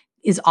life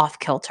is off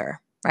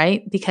kilter,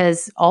 right?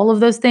 Because all of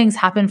those things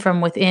happen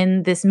from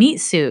within this meat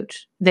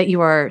suit that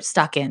you are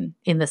stuck in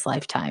this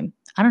lifetime.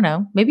 I don't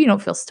know. Maybe you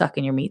don't feel stuck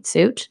in your meat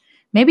suit.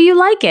 Maybe you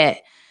like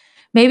it.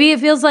 Maybe it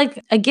feels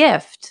like a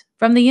gift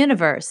from the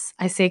universe.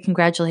 I say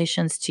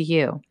congratulations to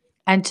you.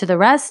 And to the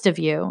rest of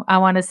you, I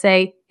want to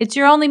say it's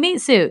your only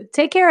meat suit.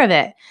 Take care of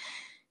it.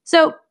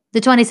 So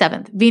the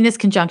 27th, Venus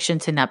conjunction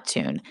to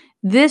Neptune.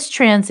 This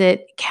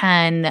transit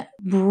can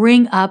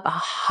bring up a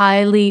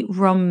highly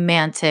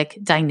romantic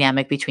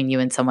dynamic between you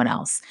and someone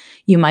else.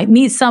 You might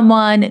meet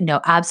someone,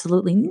 know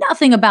absolutely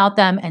nothing about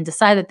them, and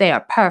decide that they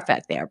are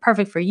perfect. They are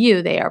perfect for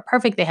you. They are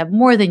perfect. They have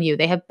more than you.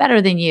 They have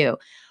better than you.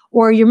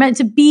 Or you're meant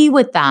to be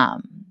with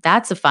them.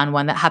 That's a fun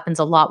one that happens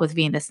a lot with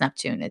Venus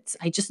Neptune.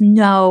 I just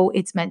know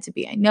it's meant to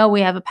be. I know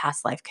we have a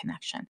past life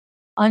connection.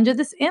 Under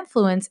this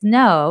influence,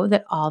 know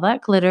that all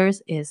that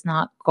glitters is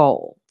not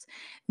gold,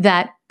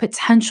 that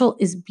potential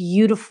is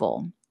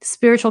beautiful.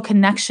 Spiritual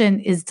connection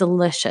is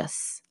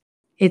delicious.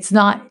 It's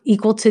not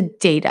equal to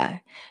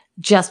data.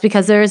 Just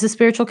because there is a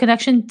spiritual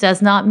connection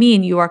does not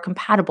mean you are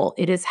compatible.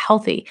 It is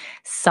healthy.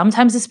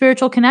 Sometimes a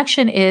spiritual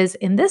connection is,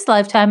 in this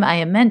lifetime, I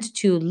am meant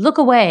to look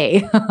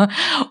away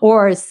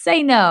or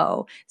say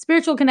no.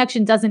 Spiritual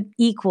connection doesn't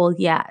equal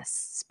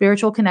yes.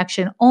 Spiritual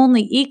connection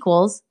only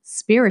equals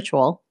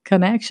spiritual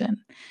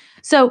connection.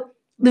 So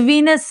the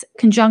Venus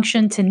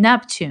conjunction to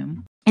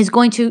Neptune is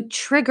going to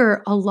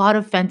trigger a lot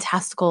of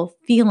fantastical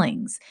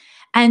feelings.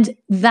 And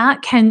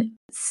that can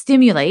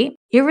stimulate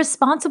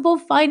irresponsible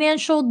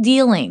financial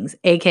dealings,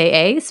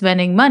 aka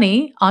spending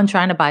money on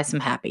trying to buy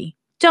some happy.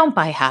 Don't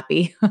buy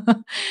happy.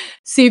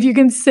 See if you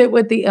can sit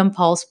with the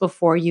impulse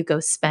before you go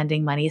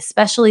spending money,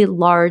 especially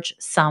large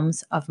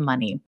sums of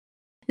money.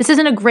 This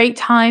isn't a great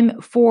time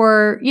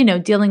for,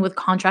 dealing with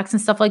contracts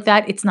and stuff like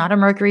that. It's not a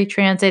Mercury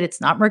transit.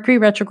 It's not Mercury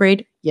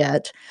retrograde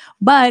yet,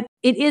 but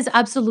it is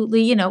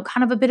absolutely,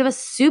 kind of a bit of a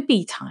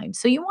soupy time.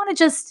 So you want to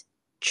just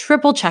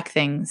triple check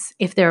things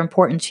if they're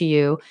important to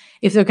you,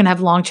 if they're going to have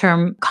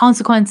long-term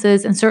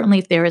consequences, and certainly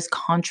if there is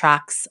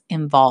contracts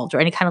involved or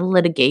any kind of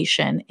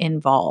litigation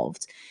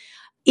involved.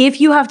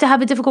 If you have to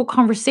have a difficult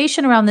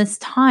conversation around this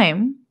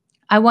time,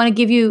 I want to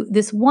give you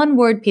this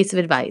one-word piece of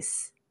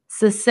advice: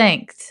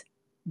 succinct.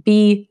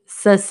 Be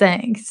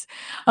succinct.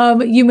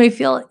 You may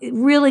feel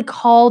really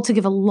called to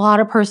give a lot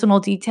of personal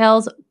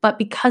details, but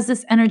because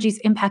this energy is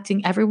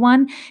impacting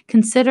everyone,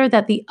 consider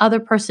that the other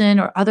person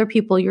or other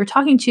people you're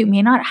talking to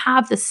may not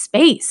have the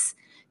space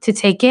to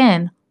take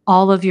in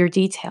all of your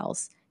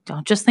details.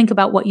 Don't just think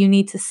about what you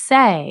need to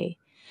say.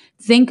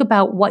 Think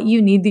about what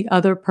you need the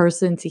other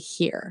person to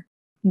hear.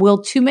 Will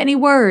too many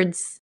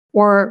words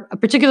or a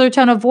particular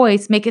tone of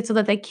voice make it so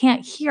that they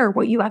can't hear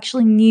what you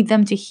actually need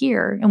them to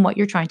hear and what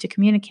you're trying to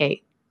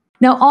communicate?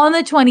 Now, on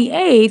the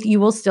 28th, you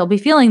will still be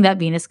feeling that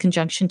Venus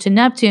conjunction to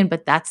Neptune,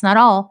 but that's not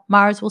all.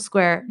 Mars will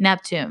square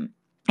Neptune,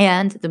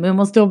 and the moon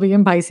will still be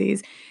in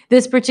Pisces.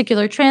 This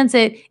particular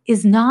transit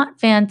is not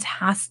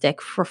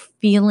fantastic for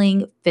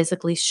feeling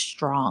physically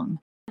strong.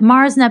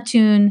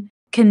 Mars-Neptune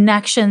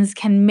connections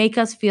can make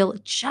us feel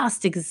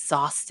just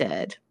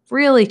exhausted,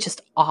 really just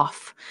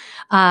off.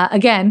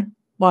 Again,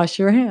 wash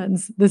your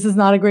hands. This is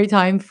not a great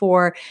time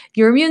for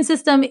your immune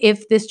system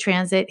if this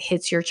transit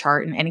hits your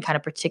chart in any kind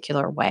of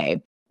particular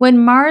way. When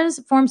Mars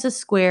forms a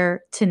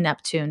square to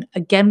Neptune,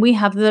 again, we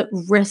have the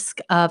risk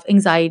of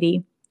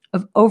anxiety,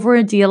 of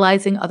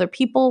over-idealizing other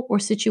people or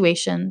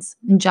situations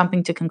and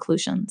jumping to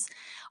conclusions.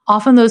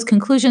 Often those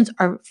conclusions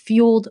are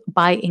fueled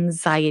by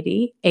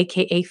anxiety,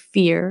 aka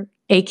fear,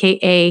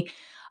 aka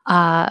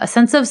a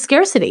sense of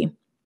scarcity.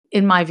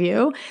 In my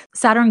view,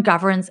 Saturn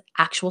governs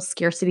actual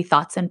scarcity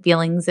thoughts and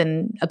feelings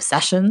and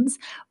obsessions,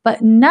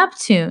 but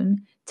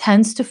Neptune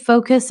tends to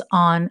focus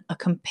on a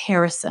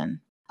comparison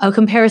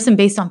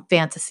based on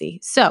fantasy.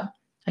 So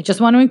I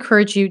just want to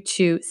encourage you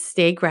to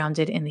stay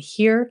grounded in the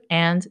here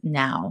and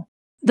now.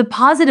 The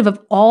positive of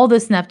all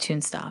this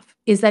Neptune stuff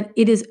is that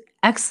it is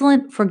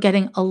excellent for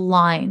getting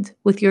aligned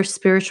with your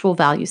spiritual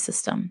value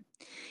system.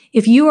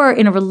 If you are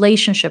in a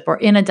relationship or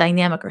in a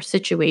dynamic or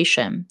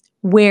situation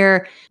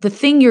where the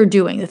thing you're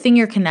doing, the thing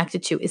you're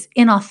connected to is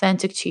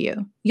inauthentic to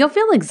you, you'll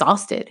feel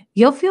exhausted.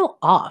 You'll feel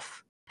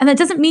off. And that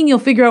doesn't mean you'll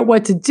figure out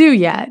what to do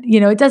yet.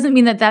 It doesn't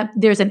mean that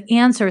there's an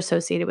answer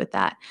associated with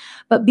that.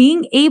 But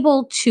being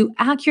able to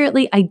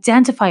accurately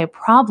identify a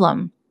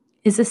problem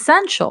is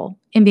essential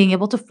in being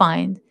able to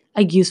find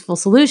a useful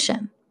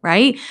solution,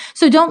 right?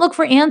 So don't look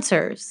for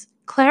answers.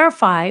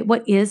 Clarify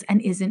what is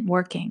and isn't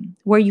working,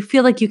 where you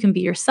feel like you can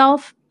be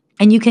yourself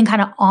and you can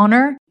kind of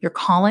honor your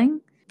calling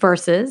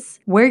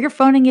versus where you're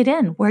phoning it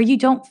in, where you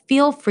don't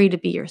feel free to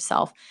be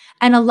yourself,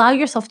 and allow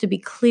yourself to be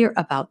clear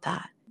about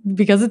that.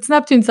 Because it's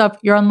Neptune stuff,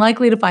 you're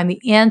unlikely to find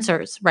the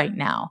answers right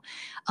now.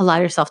 Allow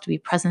yourself to be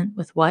present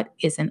with what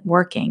isn't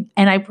working.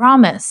 And I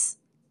promise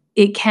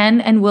it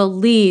can and will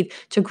lead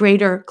to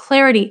greater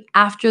clarity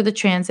after the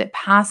transit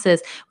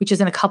passes, which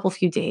is in a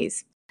few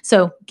days.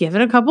 So give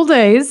it a couple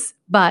days,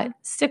 but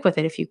stick with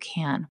it if you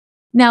can.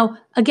 Now,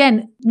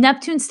 again,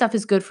 Neptune stuff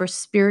is good for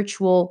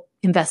spiritual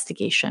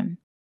investigation.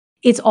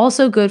 It's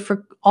also good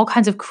for all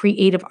kinds of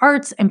creative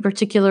arts, in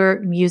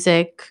particular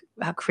music,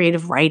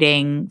 creative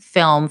writing,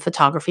 film,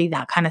 photography,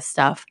 that kind of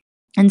stuff.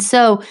 And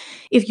so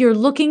if you're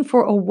looking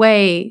for a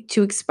way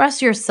to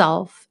express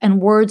yourself and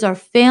words are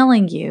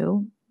failing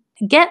you,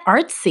 get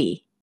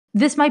artsy.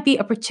 This might be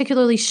a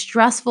particularly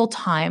stressful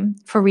time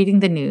for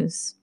reading the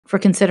news, for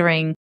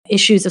considering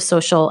issues of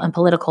social and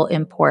political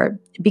import,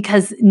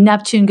 because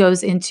Neptune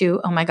goes into,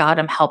 oh my God,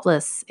 I'm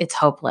helpless, it's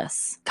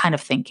hopeless kind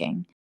of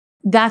thinking.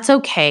 That's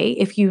okay.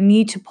 If you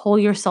need to pull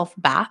yourself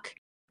back,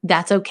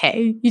 that's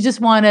okay. You just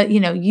want to,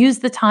 use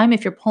the time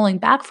if you're pulling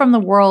back from the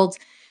world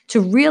to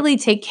really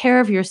take care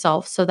of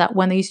yourself so that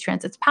when these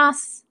transits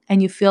pass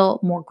and you feel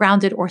more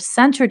grounded or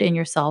centered in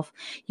yourself,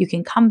 you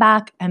can come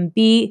back and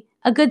be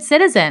a good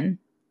citizen,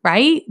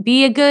 right?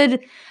 Be a good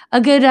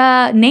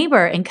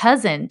neighbor and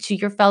cousin to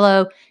your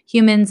fellow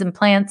humans and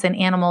plants and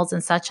animals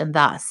and such and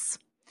thus.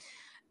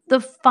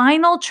 The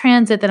final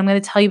transit that I'm going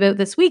to tell you about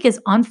this week is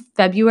on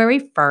February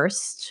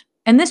 1st.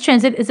 And this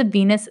transit is a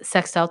Venus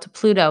sextile to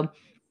Pluto.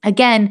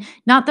 Again,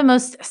 not the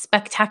most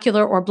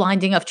spectacular or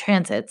blinding of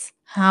transits.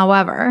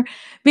 However,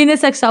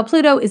 Venus sextile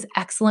Pluto is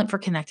excellent for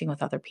connecting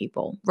with other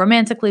people,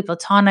 romantically,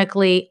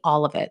 platonically,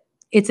 all of it.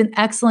 It's an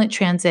excellent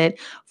transit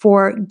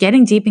for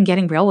getting deep and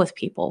getting real with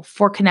people,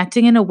 for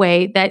connecting in a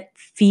way that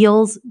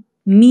feels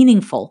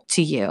meaningful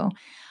to you.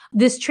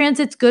 This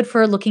transit's good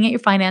for looking at your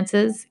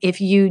finances. If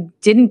you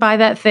didn't buy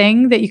that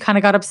thing that you kind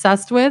of got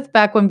obsessed with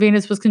back when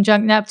Venus was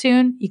conjunct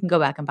Neptune, you can go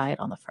back and buy it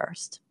on the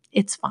 1st.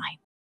 It's fine.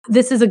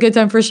 This is a good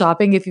time for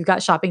shopping. If you've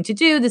got shopping to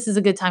do, this is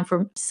a good time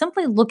for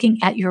simply looking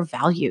at your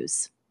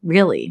values.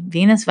 Really,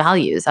 Venus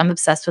values. I'm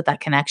obsessed with that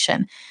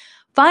connection.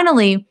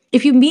 Finally,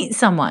 if you meet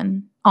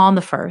someone on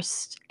the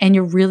 1st and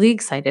you're really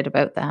excited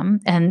about them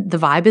and the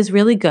vibe is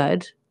really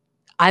good,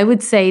 I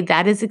would say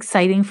that is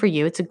exciting for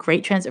you. It's a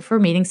great transit for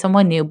meeting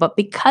someone new, but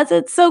because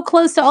it's so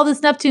close to all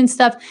this Neptune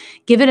stuff,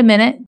 give it a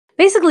minute.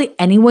 Basically,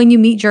 anyone you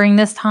meet during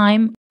this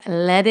time,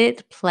 let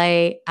it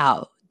play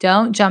out.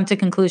 Don't jump to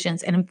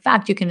conclusions. And in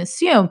fact, you can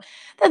assume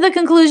that the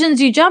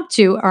conclusions you jump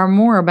to are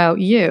more about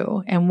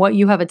you and what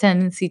you have a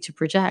tendency to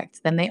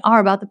project than they are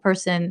about the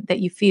person that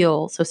you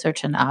feel so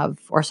certain of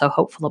or so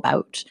hopeful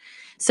about.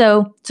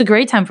 So it's a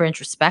great time for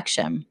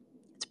introspection.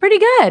 It's pretty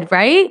good,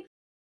 right?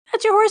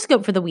 That's your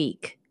horoscope for the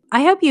week.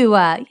 I hope you,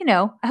 I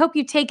hope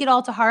you take it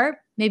all to heart.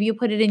 Maybe you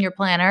put it in your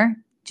planner,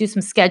 do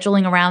some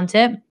scheduling around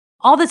it.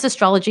 All this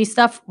astrology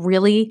stuff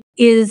really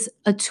is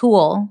a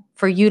tool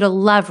for you to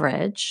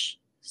leverage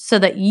so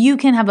that you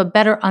can have a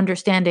better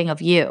understanding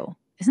of you.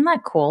 Isn't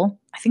that cool?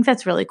 I think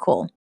that's really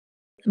cool.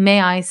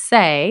 May I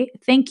say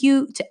thank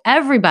you to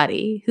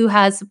everybody who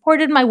has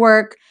supported my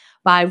work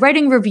by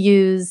writing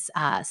reviews,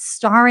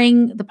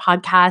 starring the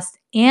podcast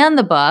and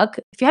the book.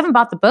 If you haven't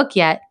bought the book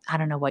yet, I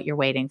don't know what you're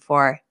waiting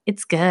for.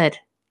 It's good.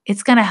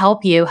 It's going to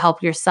help you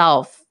help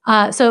yourself.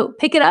 So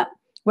pick it up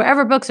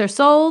wherever books are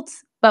sold,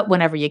 but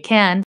whenever you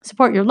can,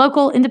 support your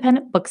local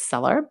independent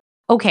bookseller.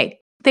 Okay,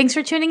 thanks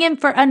for tuning in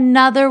for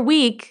another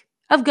week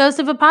of Ghost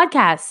of a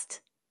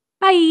Podcast.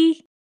 Bye.